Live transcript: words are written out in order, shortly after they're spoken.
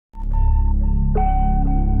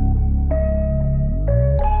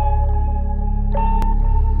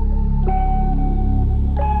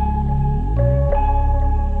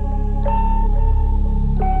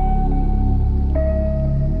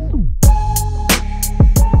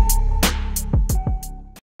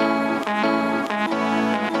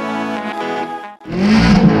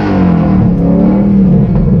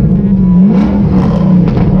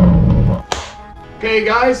Hey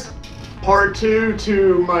guys, part 2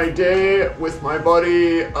 to my day with my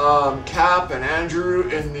buddy Cap and Andrew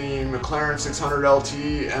in the McLaren 600 LT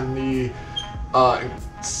and the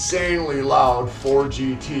insanely loud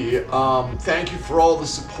 4GT. Thank you for all the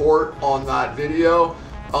support on that video.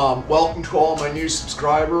 Welcome to all my new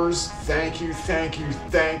subscribers. Thank you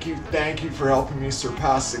for helping me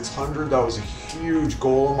surpass 600. That was a huge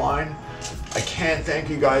goal of mine. I can't thank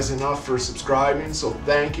you guys enough for subscribing, so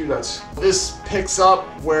thank you. This picks up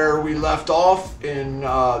where we left off in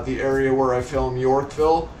the area where I filmed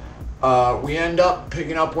Yorkville. We end up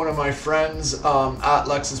picking up one of my friends at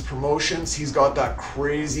Lexus Promotions. He's got that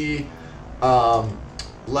crazy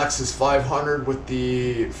Lexus 500 with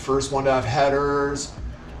the first one to have headers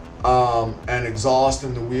and exhaust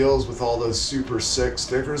and the wheels with all those super sick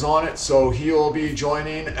stickers on it. So he'll be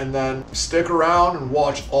joining, and then stick around and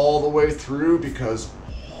watch all the way through because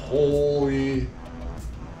holy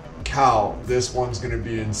cow, this one's gonna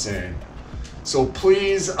be insane. So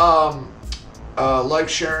please like,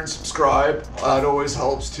 share, and subscribe. That always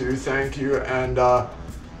helps too. Thank you. And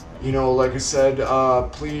you know, like I said,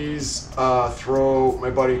 please throw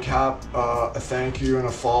my buddy Cap a thank you and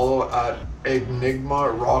a follow at Enigma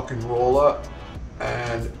Rock and Rolla,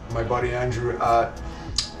 and my buddy Andrew at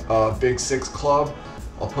Big Six Club.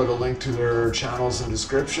 I'll put a link to their channels in the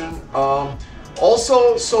description.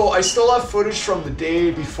 Also, so I still have footage from the day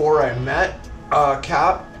before I met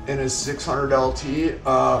Cap in his 600 LT.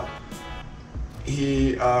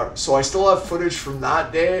 So I still have footage from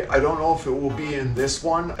that day. I don't know if it will be in this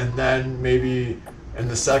one, and then maybe in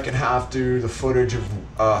the second half do the footage of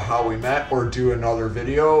how we met, or do another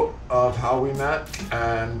video of how we met.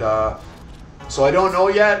 And so I don't know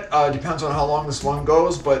yet. Depends on how long this one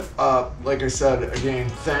goes, but like I said, again,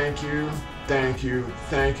 thank you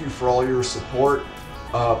for all your support.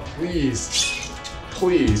 Please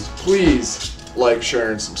like,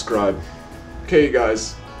 share, and subscribe. Okay,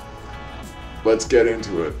 guys, let's get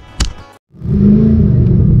into it.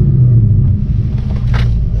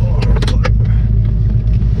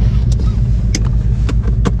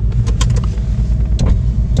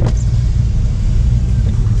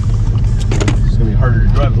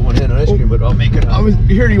 But I'll make it.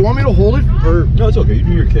 Here, do you want me to hold it? Or no, it's okay. You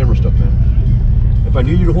do your camera stuff, man. If I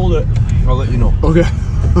need you to hold it, I'll let you know. Okay.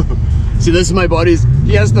 See, this is my buddy's.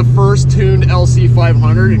 He has the first tuned LC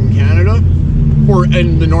 500 in Canada, or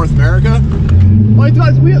in the North America. Oh, he's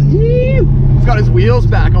got his wheels. He's got his wheels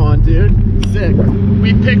back on, dude. Sick.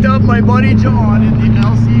 We picked up my buddy John in the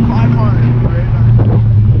LC 500. Right?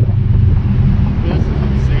 This is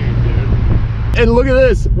insane, dude. And look at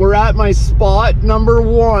this. We're at my spot number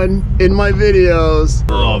 1 in my videos.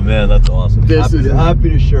 Oh man, that's awesome. Happy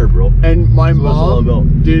to share, bro. And my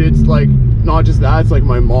mom, dude, it's like not just that, it's like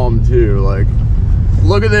my mom too. Like,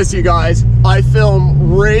 look at this, you guys. I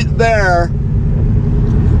film right there,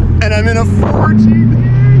 and I'm in a 4GT.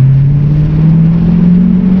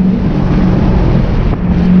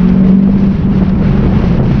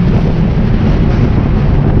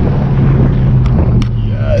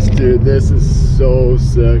 Dude, this is so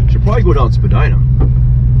sick. Should probably go down Spadina.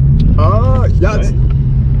 Yeah, it's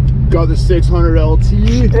got the 600 LT.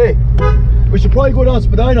 Hey, we should probably go down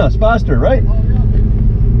Spadina. It's faster, right?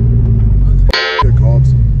 The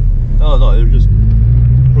cops. No, they're just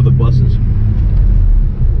for the buses.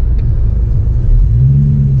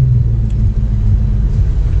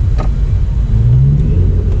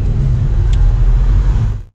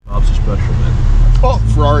 Cops are special, man. Oh,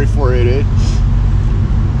 Ferrari 488.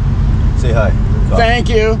 Say hi. Thank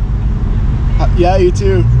you. Yeah, you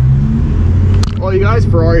too. Well, you guys,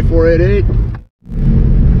 Ferrari 488.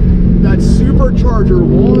 That supercharger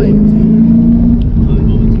whine, dude. I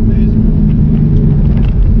know, it's amazing.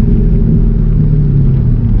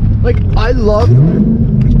 Like, I love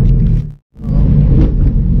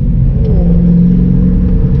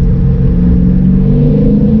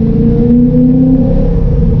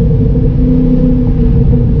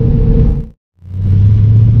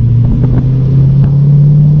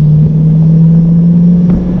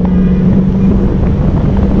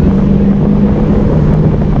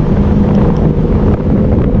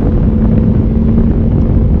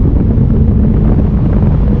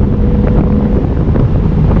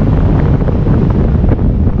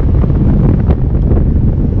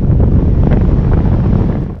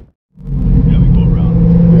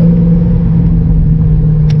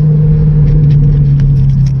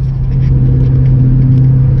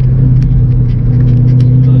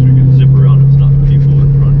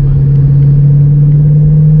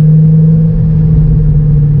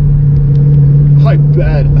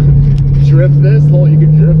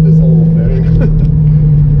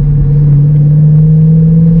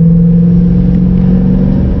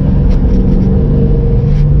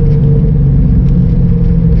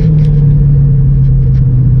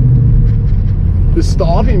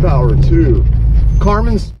driving power too.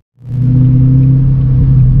 Carmen's.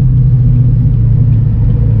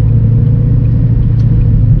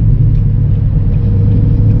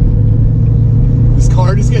 This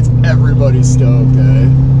car just gets everybody stoked, eh?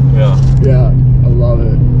 Yeah. Yeah, I love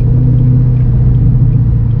it.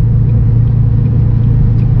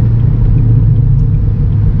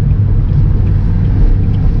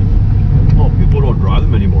 Well, people don't drive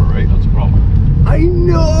them anymore, right? That's a problem. I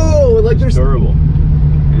know! Like there's Terrible.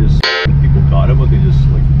 They just, people got them, but they just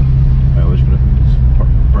like, I was gonna just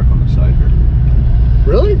park on the side here.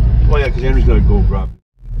 Really? Well, yeah, because Andrew's gotta go grab.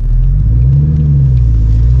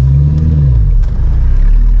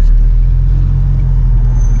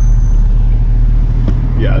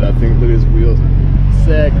 Yeah, that thing, look at his wheels.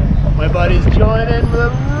 Sick. My buddy's joining the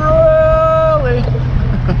rally.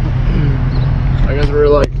 I guess we're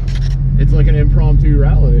like, it's like an impromptu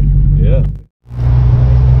rally. Yeah.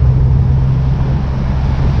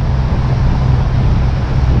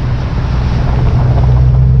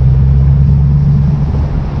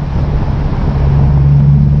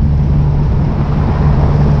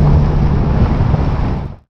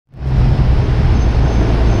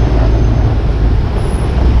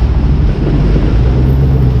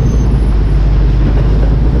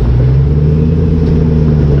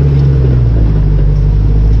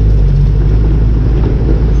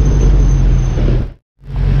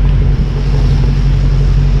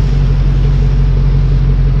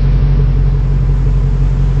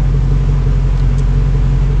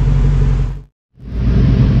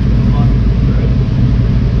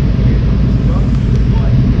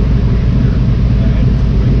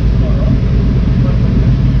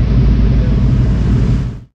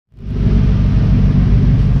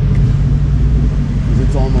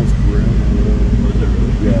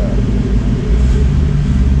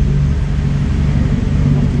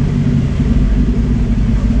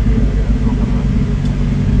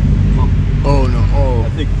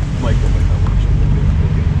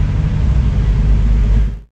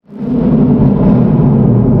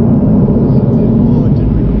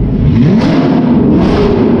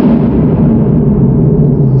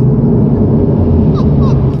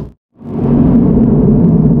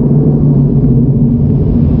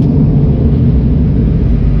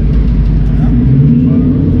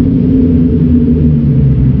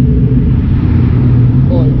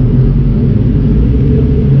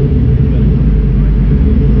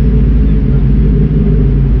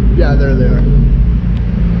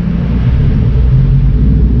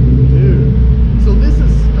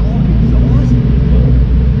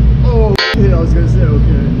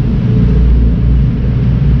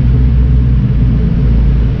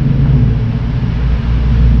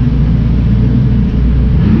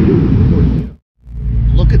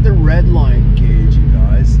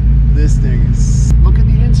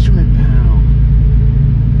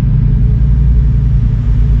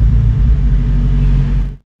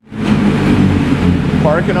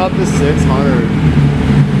 Parking up the 600.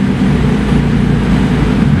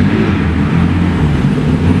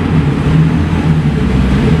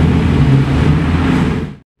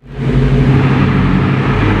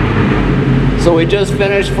 So we just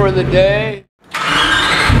finished for the day.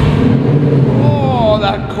 Oh,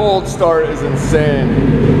 that cold start is insane.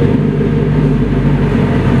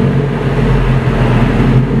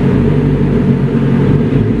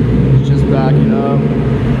 It's just backing up.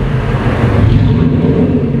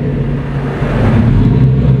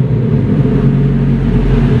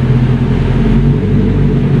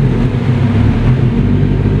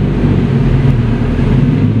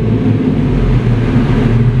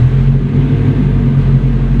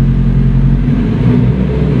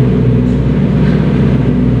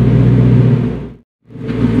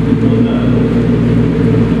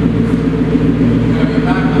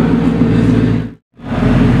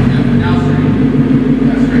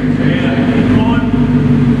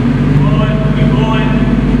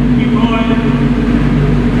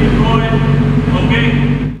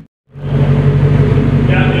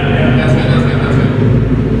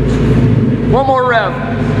 One more rev.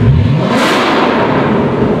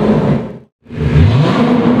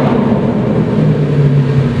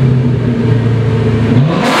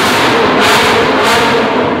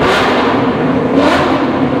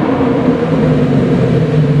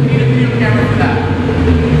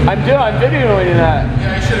 I'm videoing that.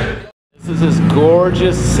 Yeah, I should. This is this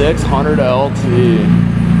gorgeous 600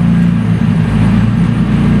 LT.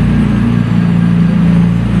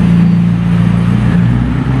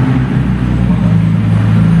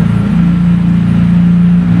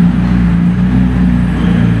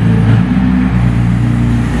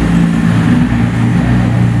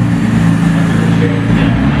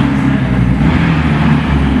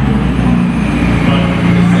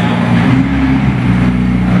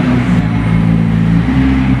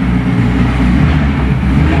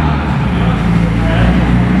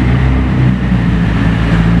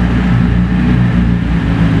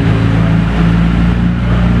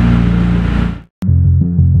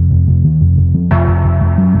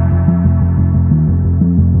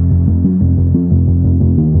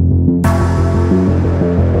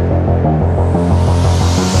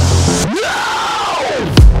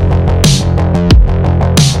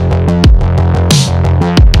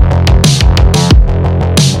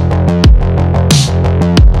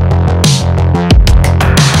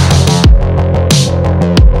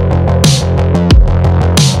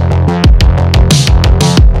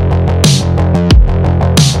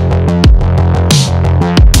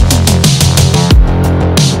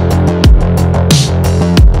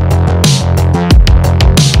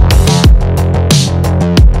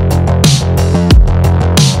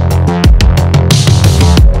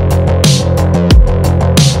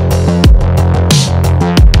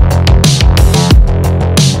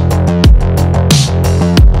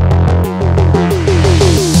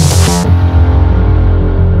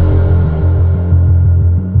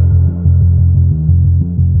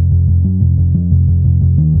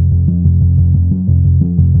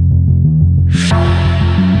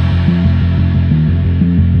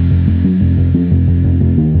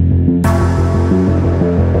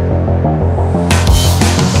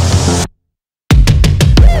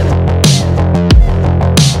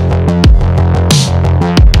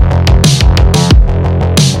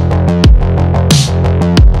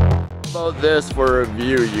 this for a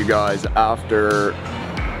view, you guys, after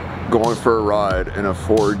going for a ride in a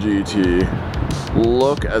Ford GT.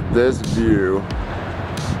 Look at this view.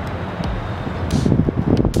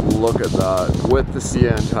 Look at that, with the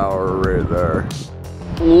CN Tower right there.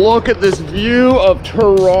 Look at this view of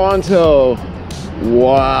Toronto.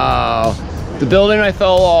 Wow. The building I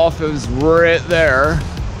fell off is right there.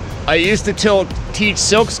 I used to teach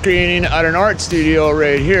silk screening at an art studio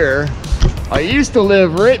right here. I used to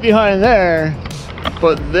live right behind there,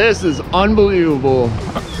 but this is unbelievable.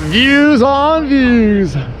 Views on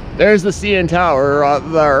views. There's the CN Tower right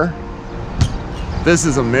there. This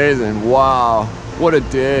is amazing. Wow, what a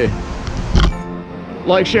day.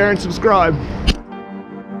 Like, share, and subscribe.